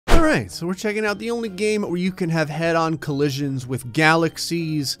Alright, so we're checking out the only game where you can have head-on collisions with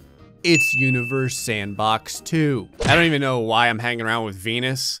galaxies. It's Universe Sandbox 2. I don't even know why I'm hanging around with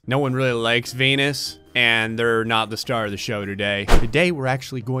Venus. No one really likes Venus, and they're not the star of the show today. Today, we're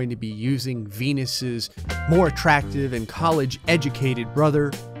actually going to be using Venus's more attractive and college-educated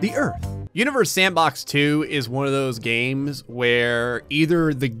brother, the Earth. Universe Sandbox 2 is one of those games where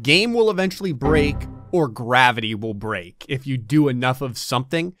either the game will eventually break or gravity will break if you do enough of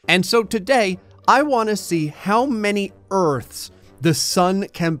something. And so today, I want to see how many Earths the sun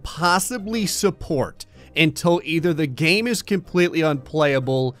can possibly support until either the game is completely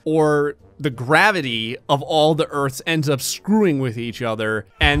unplayable or the gravity of all the Earths ends up screwing with each other,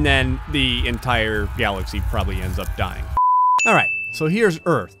 and then the entire galaxy probably ends up dying. All right, so here's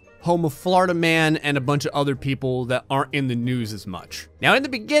Earth, home of Florida Man and a bunch of other people that aren't in the news as much. Now in the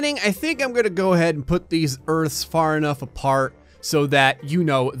beginning, I think I'm gonna go ahead and put these Earths far enough apart so that, you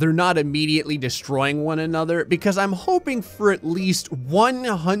know, they're not immediately destroying one another, because I'm hoping for at least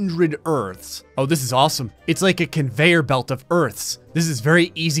 100 Earths. Oh, this is awesome. It's like a conveyor belt of Earths. This is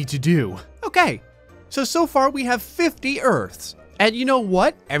very easy to do. Okay, so far we have 50 Earths. And you know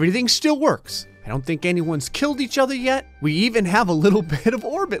what? Everything still works. I don't think anyone's killed each other yet. We even have a little bit of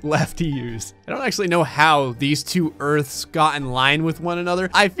orbit left to use. I don't actually know how these two Earths got in line with one another.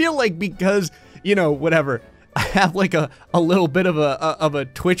 I feel like because, you know, whatever, I have like a little bit of a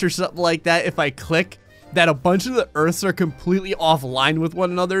twitch or something like that if I click, that a bunch of the Earths are completely offline with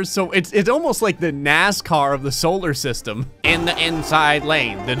one another. So it's almost like the NASCAR of the solar system. In the inside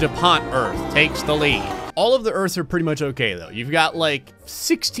lane, the DuPont Earth takes the lead. All of the Earths are pretty much okay though. You've got like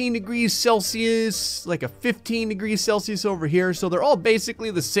 16 degrees Celsius, like a 15 degrees Celsius over here. So they're all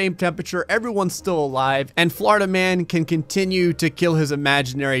basically the same temperature. Everyone's still alive. And Florida Man can continue to kill his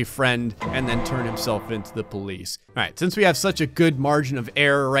imaginary friend and then turn himself into the police. All right, since we have such a good margin of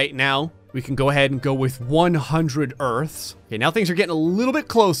error right now, we can go ahead and go with 100 Earths. Okay, now things are getting a little bit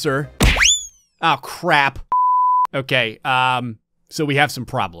closer. Oh, crap. Okay, so we have some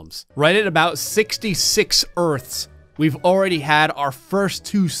problems. Right at about 66 Earths, we've already had our first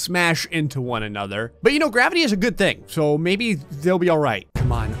two smash into one another. But you know, gravity is a good thing, so maybe they'll be all right.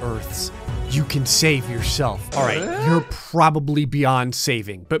 Come on, Earths. You can save yourself. All right, you're probably beyond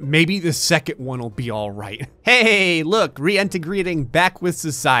saving, but maybe the second one will be all right. Hey, look, reintegrating back with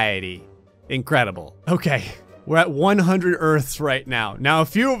society. Incredible. Okay, we're at 100 Earths right now. Now, a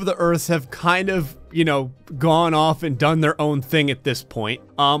few of the Earths have kind of, you know, gone off and done their own thing at this point.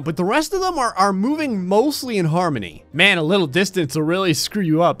 But the rest of them are moving mostly in harmony. Man, a little distance will really screw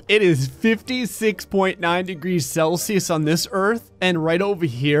you up. It is 56.9 degrees Celsius on this Earth, and right over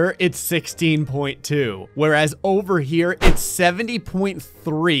here, it's 16.2. Whereas over here, it's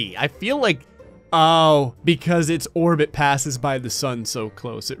 70.3. I feel like, oh, because its orbit passes by the sun so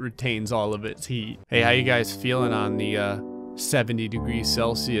close, it retains all of its heat. Hey, how you guys feeling on the 70 degrees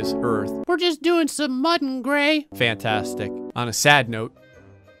Celsius Earth? We're just doing some mudding, Gray. Fantastic. On a sad note,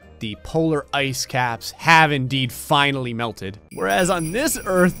 the polar ice caps have indeed finally melted. Whereas on this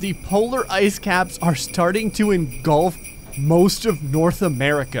Earth, the polar ice caps are starting to engulf most of North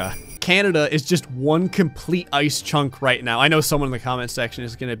America. Canada is just one complete ice chunk right now. I know someone in the comment section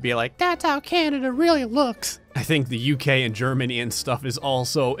is gonna be like, That's how Canada really looks. I think the UK and Germany and stuff is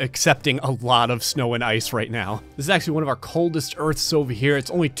also accepting a lot of snow and ice right now. This is actually one of our coldest Earths over here.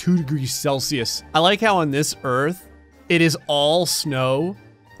 It's only 2 degrees Celsius. I like how on this Earth, it is all snow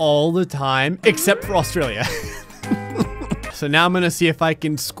all the time, except for Australia. So now I'm gonna see if I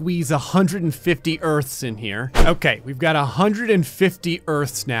can squeeze 150 Earths in here. Okay, we've got 150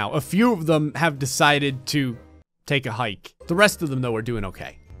 Earths now. A few of them have decided to take a hike. The rest of them, though, are doing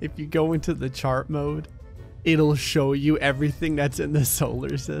okay. If you go into the chart mode, it'll show you everything that's in the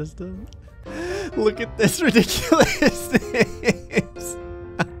solar system. Look at this ridiculousness.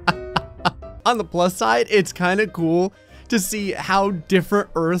 On the plus side, it's kind of cool to see how different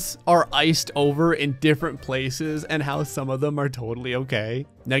Earths are iced over in different places and how some of them are totally okay.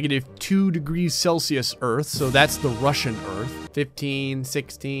 -2 degrees Celsius Earth, so that's the Russian Earth. 15,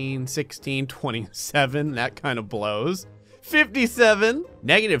 16, 16, 27, that kind of blows. 57,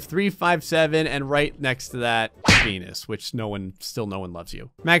 -357, and right next to that, Venus, which still no one loves you.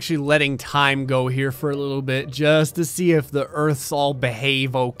 I'm actually letting time go here for a little bit just to see if the Earths all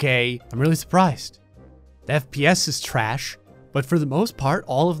behave okay. I'm really surprised. The FPS is trash, but for the most part,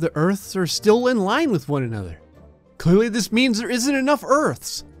 all of the Earths are still in line with one another. Clearly this means there isn't enough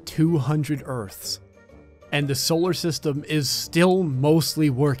Earths. 200 Earths. And the solar system is still mostly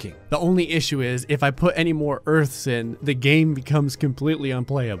working. The only issue is, if I put any more Earths in, the game becomes completely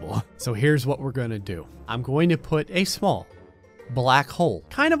unplayable. So here's what we're gonna do. I'm going to put a small, black hole,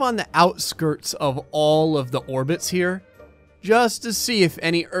 kind of on the outskirts of all of the orbits here, just to see if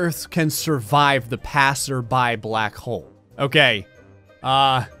any Earths can survive the passerby black hole. Okay,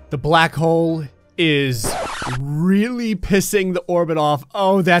 the black hole is really pissing the orbit off.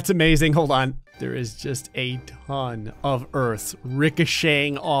 Oh, that's amazing. Hold on. There is just a ton of Earths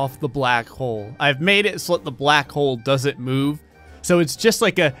ricocheting off the black hole. I've made it so that the black hole doesn't move. So it's just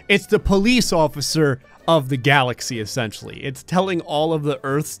like it's the police officer of the galaxy, essentially. It's telling all of the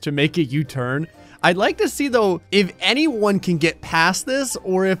Earths to make a U-turn. I'd like to see, though, if anyone can get past this,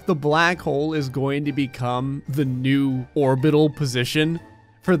 or if the black hole is going to become the new orbital position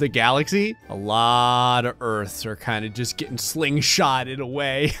for the galaxy. A lot of Earths are kind of just getting slingshotted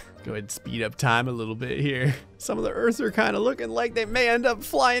away. Go ahead and speed up time a little bit here. Some of the Earths are kind of looking like they may end up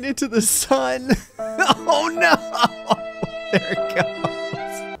flying into the sun. Oh no! There it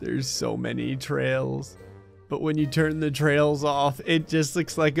goes. There's so many trails. But when you turn the trails off, it just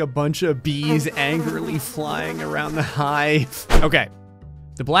looks like a bunch of bees angrily flying around the hive. Okay,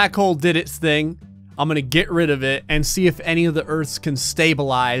 the black hole did its thing. I'm gonna get rid of it and see if any of the Earths can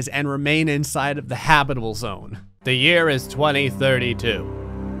stabilize and remain inside of the habitable zone. The year is 2032.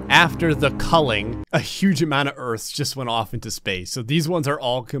 After the culling, a huge amount of Earths just went off into space. So these ones are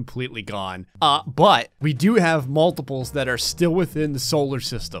all completely gone. But we do have multiples that are still within the solar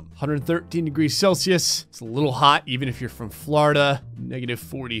system. 113 degrees Celsius. It's a little hot, even if you're from Florida.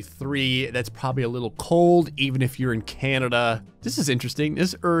 -43. That's probably a little cold, even if you're in Canada. This is interesting.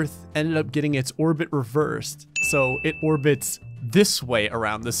 This Earth ended up getting its orbit reversed. So it orbits this way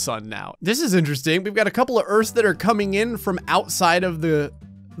around the sun now. This is interesting. We've got a couple of Earths that are coming in from outside of the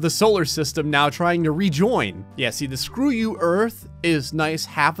solar system now, trying to rejoin. Yeah, see, the screw you Earth is nice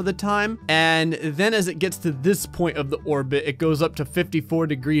half of the time, and then as it gets to this point of the orbit, it goes up to 54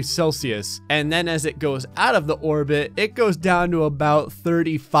 degrees Celsius, and then as it goes out of the orbit, it goes down to about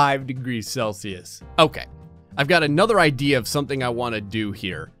 35 degrees Celsius. Okay, I've got another idea of something I want to do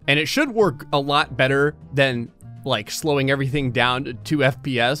here, and it should work a lot better than like slowing everything down to 2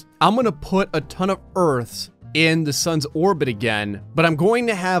 FPS. I'm gonna put a ton of Earths in the sun's orbit again, but I'm going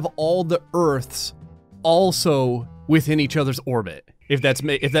to have all the Earths also within each other's orbit. If that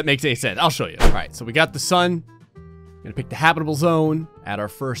makes any sense, I'll show you. All right, so we got the sun. I'm gonna pick the habitable zone, add our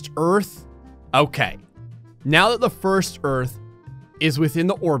first Earth. Okay, now that the first Earth is within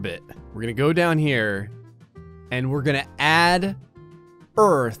the orbit, we're gonna go down here and we're gonna add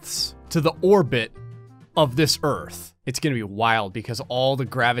Earths to the orbit of this Earth. It's gonna be wild because all the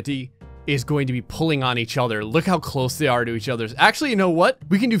gravity is going to be pulling on each other. Look how close they are to each other. Actually, you know what?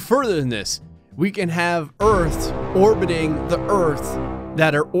 We can do further than this. We can have Earths orbiting the Earth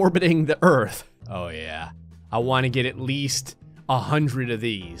that are orbiting the Earth. Oh yeah. I want to get at least 100 of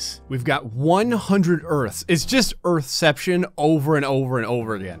these. We've got 100 Earths. It's just Earthception over and over and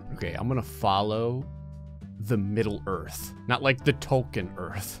over again. Okay, I'm gonna follow the middle Earth. Not like the Tolkien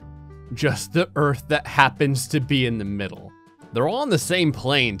Earth. Just the Earth that happens to be in the middle. They're all on the same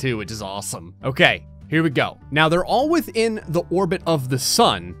plane too, which is awesome. Okay, here we go. Now they're all within the orbit of the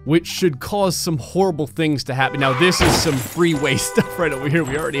sun, which should cause some horrible things to happen. Now this is some freeway stuff right over here.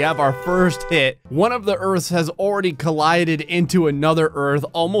 We already have our first hit. One of the Earths has already collided into another Earth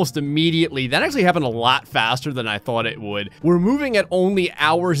almost immediately. That actually happened a lot faster than I thought it would. We're moving at only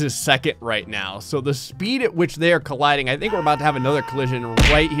hours a second right now. So the speed at which they are colliding, I think we're about to have another collision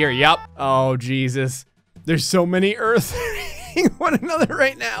right here. Yep. Oh, Jesus. There's so many Earths one another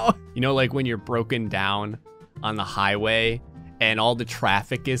right now. You know, like when you're broken down on the highway and all the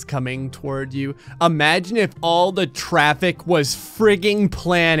traffic is coming toward you. Imagine if all the traffic was frigging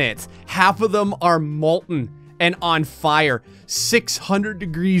planets. Half of them are molten and on fire. 600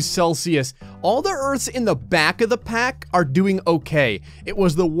 degrees Celsius. All the Earths in the back of the pack are doing okay. It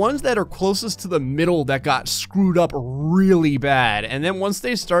was the ones that are closest to the middle that got screwed up really bad. And then once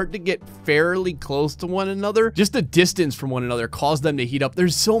they start to get fairly close to one another, just the distance from one another caused them to heat up.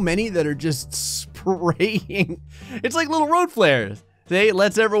 There's so many that are just spraying. It's like little road flares. It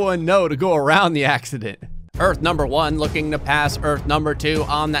lets everyone know to go around the accident. Earth number 1 looking to pass Earth number 2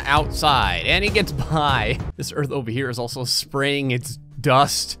 on the outside, and he gets by. This Earth over here is also spraying its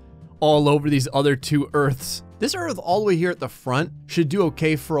dust all over these other 2 Earths. This Earth all the way here at the front should do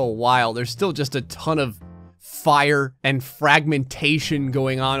okay for a while. There's still just a ton of fire and fragmentation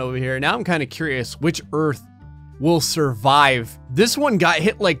going on over here. Now I'm kind of curious which Earth will survive. This one got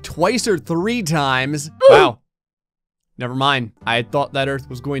hit like twice or 3 times. Wow. Never mind. I had thought that Earth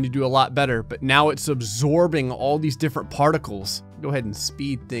was going to do a lot better, but now it's absorbing all these different particles. Go ahead and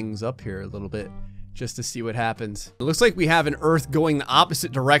speed things up here a little bit just to see what happens. It looks like we have an Earth going the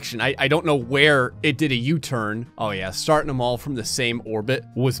opposite direction. I don't know where it did a U-turn. Oh yeah, starting them all from the same orbit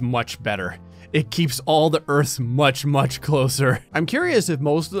was much better. It keeps all the Earths much, much closer. I'm curious if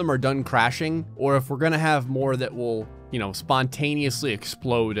most of them are done crashing, or if we're gonna have more that will, you know, spontaneously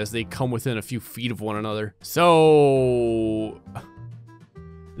explode as they come within a few feet of one another. So,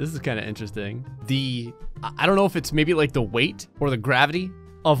 this is kind of interesting. I don't know if it's maybe like the weight or the gravity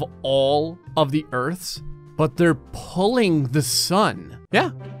of all of the Earths, but they're pulling the sun.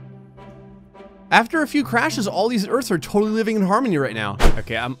 Yeah. After a few crashes, all these Earths are totally living in harmony right now.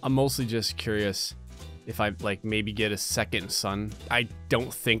 Okay, I'm mostly just curious if I like maybe get a second sun. I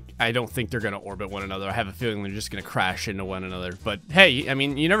don't think they're gonna orbit one another. I have a feeling they're just gonna crash into one another. But hey, I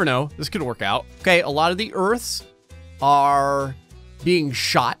mean, you never know. This could work out. Okay, a lot of the Earths are being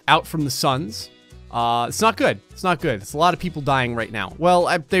shot out from the suns. It's not good. It's not good. It's a lot of people dying right now. Well,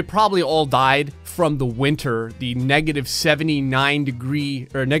 they probably all died from the winter, the negative 79 degree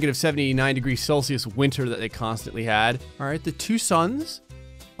Celsius winter that they constantly had. All right, the two suns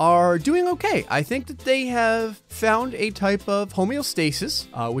are doing okay. I think that they have found a type of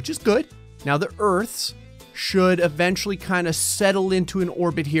homeostasis, which is good. Now the Earths should eventually kind of settle into an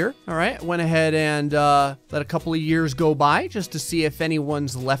orbit here. All right, went ahead and let a couple of years go by just to see if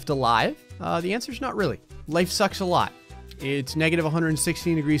anyone's left alive. The answer is not really. Life sucks a lot. It's negative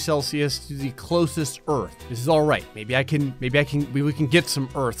 116 degrees Celsius to the closest Earth. This is all right. Maybe we can get some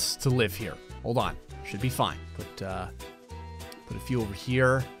Earths to live here. Hold on, should be fine. Put a few over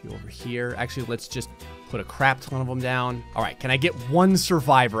here, a few over here. Actually, let's just put a crap ton of them down. All right, can I get one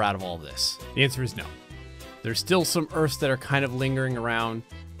survivor out of all this? The answer is no. There's still some Earths that are kind of lingering around,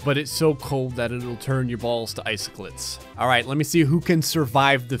 but it's so cold that it'll turn your balls to iciclettes. All right, let me see who can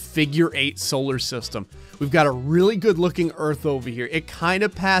survive the figure 8 solar system. We've got a really good looking Earth over here. It kind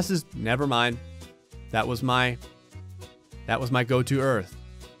of passes, never mind. That was my go-to Earth.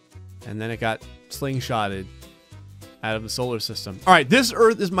 And then it got slingshotted out of the solar system. All right, this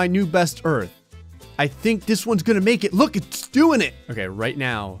Earth is my new best Earth. I think this one's gonna make it. Look, it's doing it. Okay, right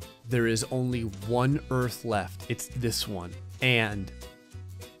now, there is only one Earth left. It's this one. And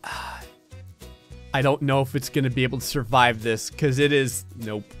I don't know if it's going to be able to survive this because it is,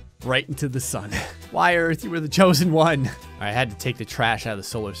 nope, right into the sun. Why, Earth? You were the chosen one. I had to take the trash out of the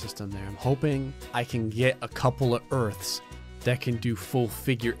solar system there. I'm hoping I can get a couple of Earths that can do full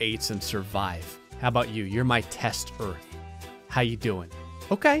figure 8s and survive. How about you? You're my test Earth. How you doing?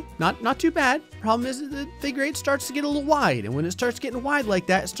 Okay, not too bad. Problem is that the figure 8 starts to get a little wide, and when it starts getting wide like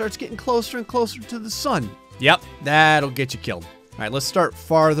that, it starts getting closer and closer to the sun. Yep, that'll get you killed. All right, let's start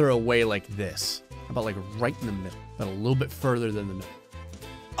farther away like this. How about like right in the middle, but a little bit further than the middle.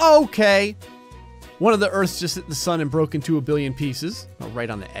 Okay. One of the Earths just hit the sun and broke into a billion pieces. Oh, right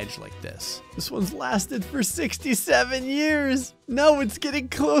on the edge like this. This one's lasted for 67 years. No, it's getting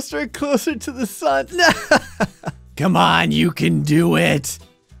closer and closer to the sun. Come on, you can do it.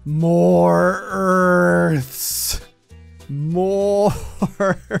 More Earths. More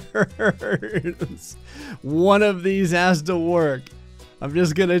Earths. One of these has to work. I'm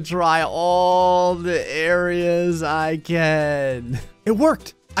just gonna try all the areas I can. It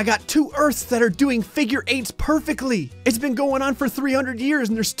worked. I got 2 Earths that are doing figure 8s perfectly. It's been going on for 300 years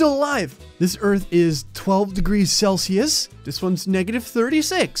and they're still alive. This Earth is 12 degrees Celsius. This one's negative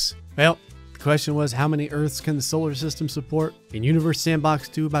 36. Well, the question was, how many Earths can the solar system support? In Universe Sandbox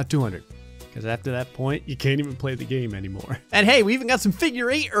 2, about 200. Because after that point, you can't even play the game anymore. And hey, we even got some figure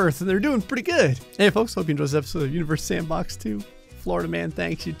 8 Earths and they're doing pretty good. Hey folks, hope you enjoyed this episode of Universe Sandbox 2. Florida Man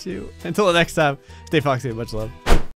thanks you too. Until the next time, stay foxy and much love.